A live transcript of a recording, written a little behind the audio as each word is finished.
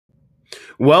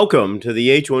Welcome to the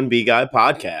H1B Guy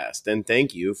podcast, and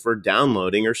thank you for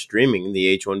downloading or streaming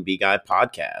the H1B Guy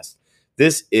podcast.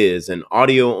 This is an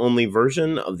audio-only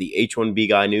version of the H1B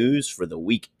Guy news for the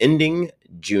week ending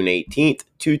June 18th,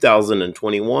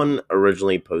 2021,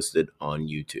 originally posted on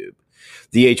YouTube.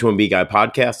 The H1B Guy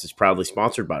podcast is proudly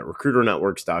sponsored by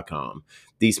RecruiterNetworks.com,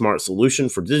 the smart solution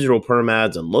for digital perm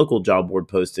ads and local job board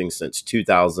postings since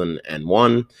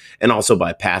 2001, and also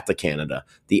by Path to Canada,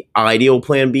 the ideal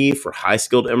plan B for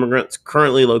high-skilled immigrants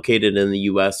currently located in the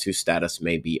U.S. whose status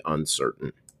may be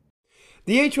uncertain.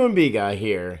 The H1B Guy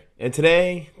here, and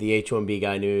today, the H1B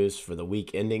Guy news for the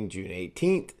week ending June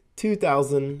 18th,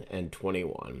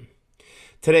 2021.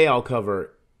 Today I'll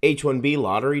cover H1B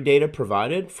lottery data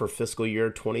provided for fiscal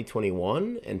year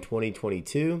 2021 and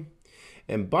 2022,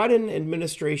 and Biden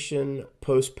administration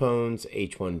postpones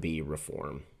H1B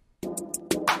reform.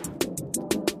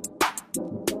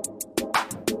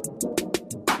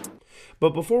 But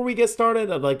before we get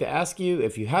started, I'd like to ask you,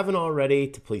 if you haven't already,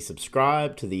 to please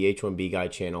subscribe to the H1B Guy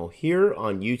channel here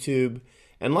on YouTube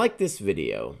and like this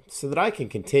video so that I can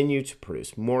continue to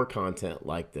produce more content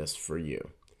like this for you.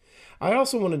 I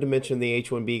also wanted to mention the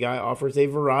H1B Guy offers a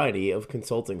variety of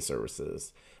consulting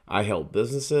services. I help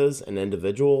businesses and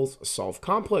individuals solve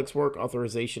complex work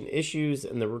authorization issues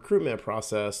in the recruitment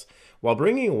process while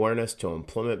bringing awareness to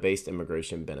employment-based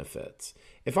immigration benefits.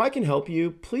 If I can help you,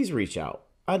 please reach out.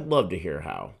 I'd love to hear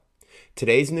how.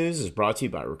 Today's news is brought to you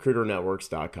by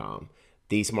RecruiterNetworks.com,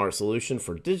 the smart solution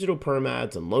for digital perm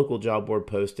ads and local job board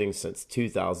postings since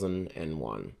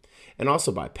 2001, and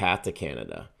also by Path to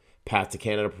Canada. Path to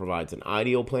Canada provides an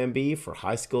ideal plan B for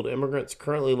high-skilled immigrants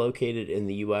currently located in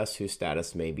the U.S. whose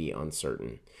status may be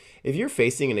uncertain. If you're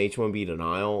facing an H-1B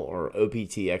denial or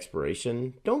OPT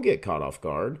expiration, don't get caught off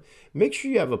guard. Make sure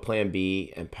you have a plan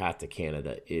B, and Path to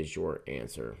Canada is your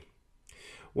answer.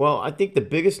 Well, I think the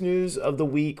biggest news of the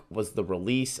week was the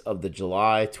release of the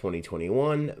July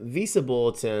 2021 visa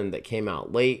bulletin that came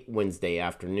out late Wednesday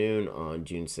afternoon on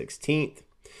June 16th.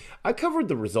 I covered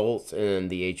the results in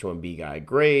the H1B Guy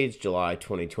grades, July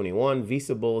 2021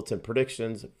 visa bulletin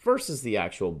predictions versus the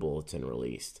actual bulletin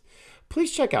released.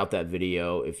 Please check out that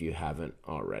video if you haven't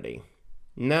already.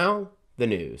 Now, the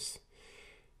news.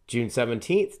 June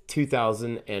 17th,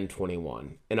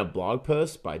 2021, in a blog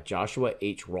post by Joshua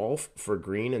H. Rolfe for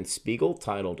Green and Spiegel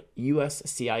titled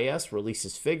USCIS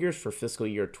Releases Figures for Fiscal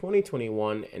Year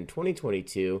 2021 and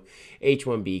 2022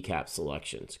 H-1B Cap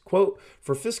Selections. Quote,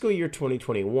 for fiscal year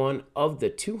 2021, of the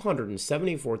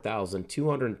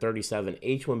 274,237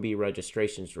 H-1B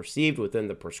registrations received within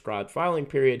the prescribed filing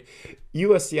period,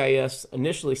 USCIS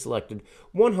initially selected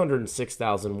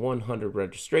 106,100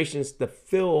 registrations to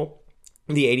fill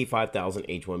the 85,000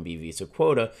 H-1B visa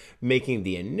quota, making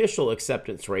the initial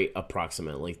acceptance rate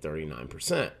approximately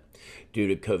 39%. Due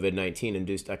to COVID-19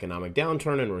 induced economic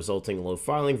downturn and resulting low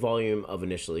filing volume of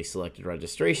initially selected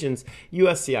registrations,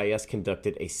 USCIS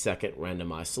conducted a second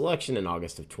randomized selection in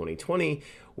August of 2020,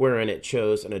 wherein it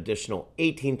chose an additional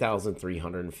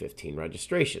 18,315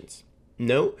 registrations.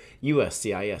 Note,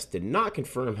 USCIS did not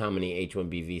confirm how many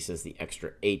H-1B visas the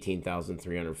extra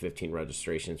 18,315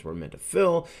 registrations were meant to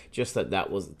fill, just that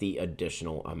was the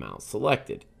additional amount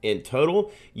selected. In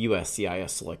total, USCIS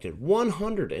selected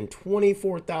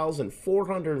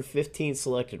 124,415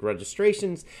 selected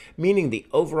registrations, meaning the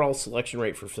overall selection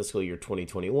rate for fiscal year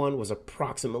 2021 was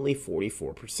approximately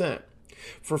 44%.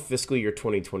 For fiscal year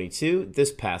 2022,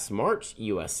 this past March,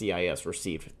 USCIS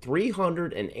received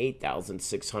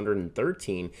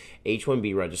 308,613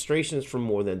 H-1B registrations from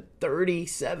more than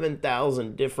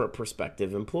 37,000 different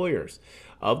prospective employers.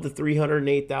 Of the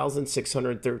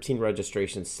 308,613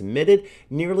 registrations submitted,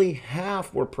 nearly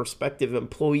half were prospective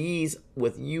employees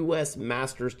with U.S.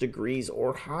 master's degrees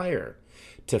or higher.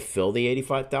 To fill the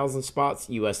 85,000 spots,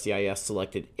 USCIS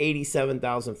selected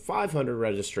 87,500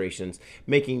 registrations,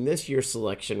 making this year's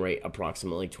selection rate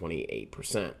approximately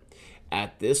 28%.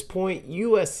 At this point,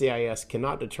 USCIS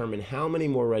cannot determine how many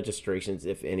more registrations,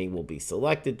 if any, will be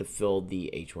selected to fill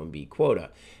the H-1B quota.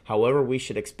 However, we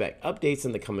should expect updates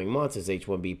in the coming months as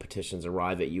H-1B petitions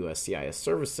arrive at USCIS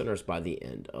service centers by the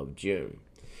end of June.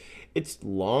 It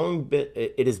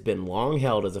has been long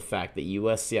held as a fact that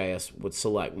USCIS would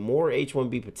select more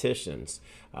H-1B petitions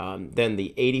than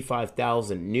the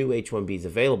 85,000 new H-1Bs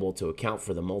available to account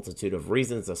for the multitude of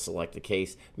reasons a selected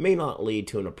case may not lead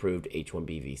to an approved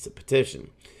H-1B visa petition.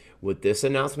 With this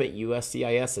announcement,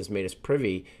 USCIS has made us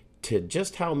privy to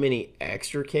just how many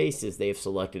extra cases they have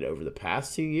selected over the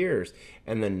past 2 years,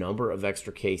 and the number of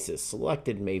extra cases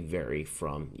selected may vary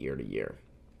from year to year.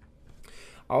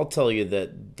 I'll tell you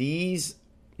that these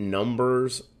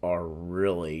numbers are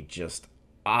really just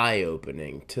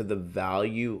eye-opening to the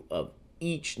value of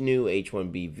each new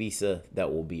H-1B visa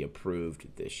that will be approved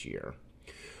this year.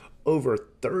 Over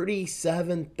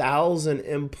 37,000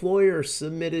 employers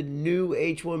submitted new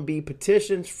H-1B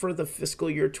petitions for the fiscal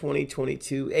year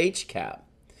 2022 HCAP.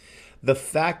 The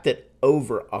fact that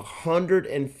over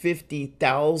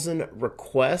 150,000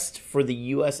 requests for the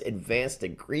U.S. advanced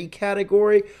degree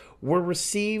category were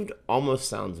received almost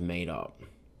sounds made up.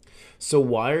 So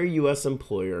why are U.S.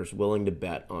 employers willing to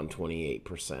bet on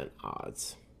 28%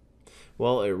 odds?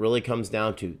 Well, it really comes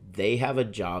down to they have a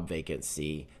job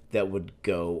vacancy that would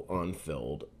go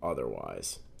unfilled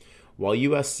otherwise. While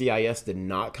USCIS did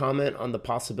not comment on the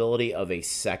possibility of a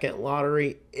second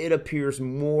lottery, it appears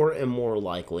more and more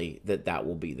likely that that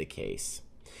will be the case.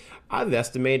 I've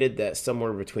estimated that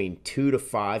somewhere between 2,000 to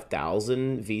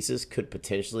 5,000 visas could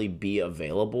potentially be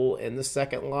available in the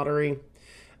second lottery.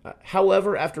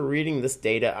 However, after reading this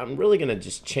data, I'm really going to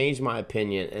just change my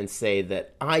opinion and say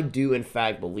that I do in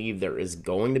fact believe there is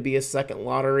going to be a second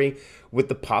lottery, with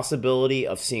the possibility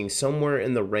of seeing somewhere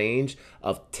in the range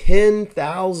of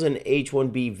 10,000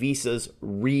 H-1B visas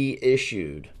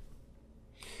reissued.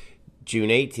 June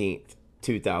 18th,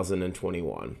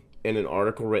 2021. In an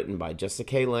article written by Jessica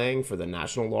K. Lang for the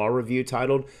National Law Review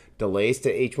titled "Delays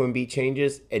to H-1B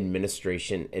Changes,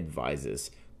 Administration Advises."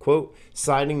 Quote,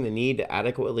 citing the need to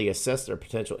adequately assess their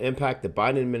potential impact, the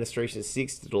Biden administration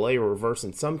seeks to delay or reverse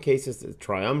in some cases the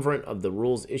triumvirate of the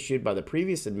rules issued by the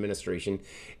previous administration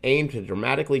aimed to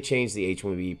dramatically change the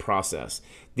H-1B process.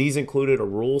 These included a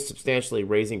rule substantially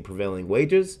raising prevailing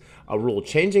wages, a rule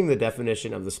changing the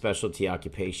definition of the specialty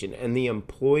occupation and the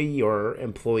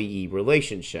employer-employee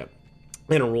relationship,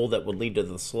 and a rule that would lead to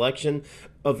the selection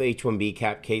of H-1B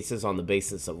cap cases on the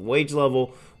basis of wage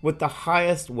level, with the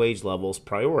highest wage levels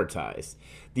prioritized.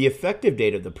 The effective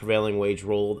date of the prevailing wage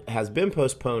rule has been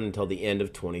postponed until the end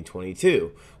of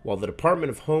 2022. While the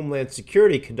Department of Homeland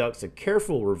Security conducts a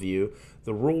careful review,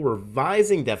 the rule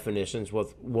revising definitions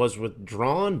was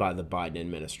withdrawn by the Biden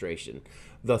administration.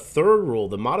 The third rule,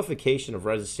 the modification of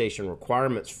registration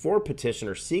requirements for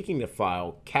petitioners seeking to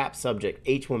file cap-subject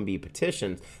H-1B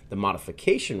petitions, the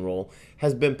modification rule,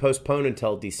 has been postponed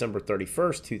until December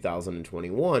 31st,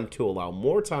 2021 to allow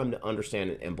more time to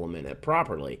understand and implement it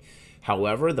properly.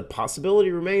 However, the possibility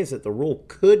remains that the rule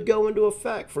could go into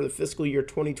effect for the fiscal year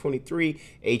 2023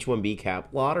 H-1B cap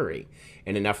lottery.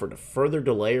 In an effort to further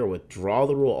delay or withdraw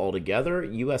the rule altogether,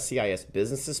 USCIS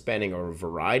businesses spanning a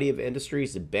variety of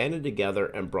industries have banded together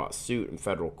and brought suit in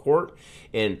federal court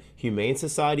in Humane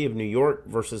Society of New York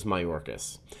versus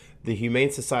Mayorkas. The Humane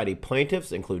Society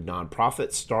plaintiffs include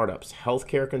nonprofits, startups,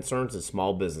 healthcare concerns, and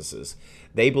small businesses.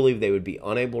 They believe they would be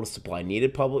unable to supply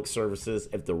needed public services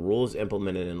if the rule is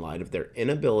implemented in light of their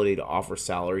inability to offer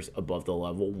salaries above the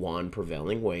level 1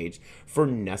 prevailing wage for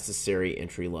necessary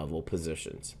entry-level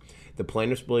positions. The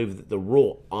plaintiffs believe that the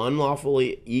rule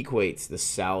unlawfully equates the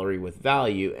salary with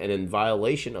value and, in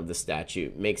violation of the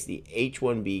statute, makes the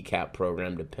H-1B cap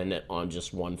program dependent on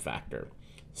just one factor: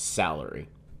 salary.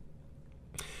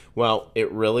 Well, it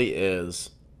really is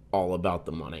all about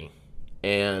the money.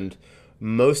 And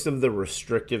most of the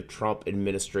restrictive Trump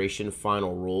administration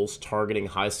final rules targeting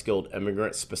high-skilled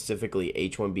immigrants, specifically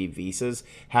H-1B visas,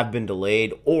 have been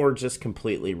delayed or just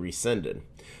completely rescinded.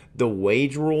 The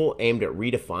wage rule aimed at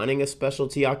redefining a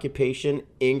specialty occupation,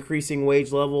 increasing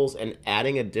wage levels, and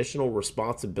adding additional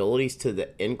responsibilities to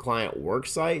the in-client work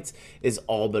sites is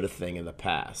all but a thing in the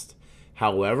past.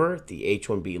 However, the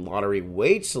H-1B lottery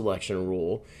wage selection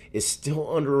rule is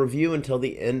still under review until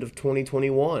the end of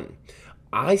 2021.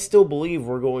 I still believe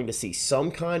we're going to see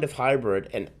some kind of hybrid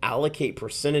and allocate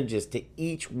percentages to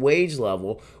each wage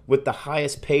level, with the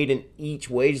highest paid in each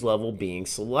wage level being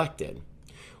selected.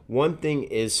 One thing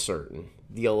is certain: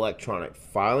 the electronic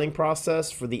filing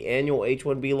process for the annual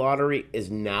H-1B lottery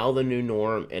is now the new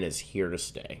norm and is here to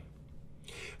stay.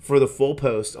 For the full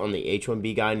post on the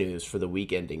H1B Guy News for the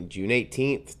week ending June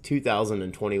 18th,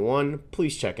 2021,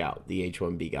 please check out the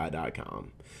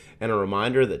h1bguy.com. And a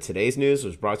reminder that today's news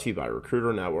was brought to you by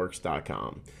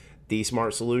RecruiterNetworks.com, the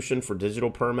smart solution for digital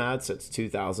perm ads since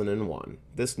 2001.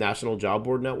 This national job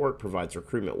board network provides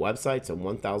recruitment websites in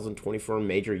 1,024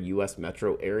 major U.S.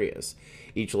 metro areas.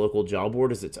 Each local job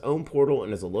board is its own portal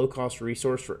and is a low-cost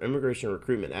resource for immigration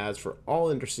recruitment ads for all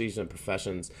industries and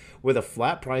professions, with a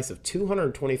flat price of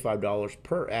 $225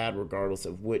 per ad regardless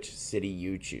of which city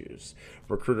you choose.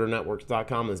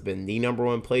 RecruiterNetworks.com has been the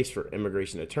 #1 place for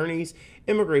immigration attorneys,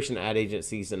 immigration ad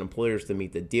agencies, and employers to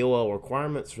meet the DOL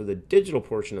requirements for the digital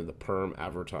portion of the perm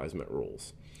advertisement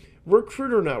rules.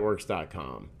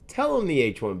 RecruiterNetworks.com. Tell them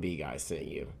the H1B guy sent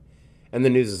you. And the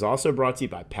news is also brought to you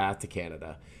by Path to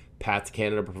Canada. Path to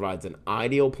Canada provides an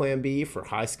ideal plan B for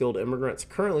high-skilled immigrants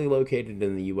currently located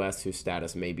in the U.S. whose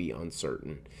status may be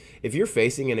uncertain. If you're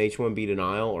facing an H1B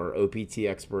denial or OPT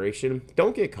expiration,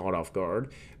 don't get caught off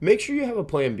guard. Make sure you have a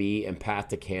plan B, and Path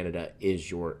to Canada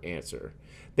is your answer.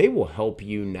 They will help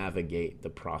you navigate the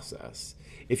process.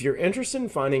 If you're interested in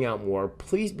finding out more,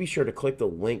 please be sure to click the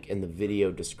link in the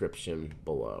video description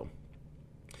below.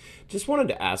 Just wanted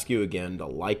to ask you again to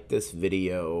like this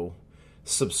video,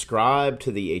 subscribe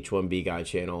to the H1B Guy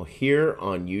channel here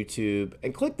on YouTube,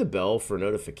 and click the bell for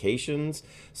notifications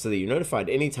so that you're notified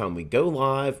anytime we go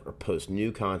live or post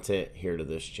new content here to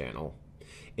this channel.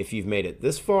 If you've made it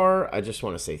this far, I just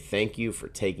want to say thank you for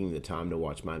taking the time to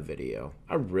watch my video.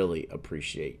 I really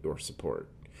appreciate your support.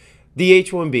 The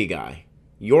H1B Guy,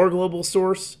 your global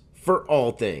source for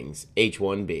all things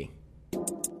H1B.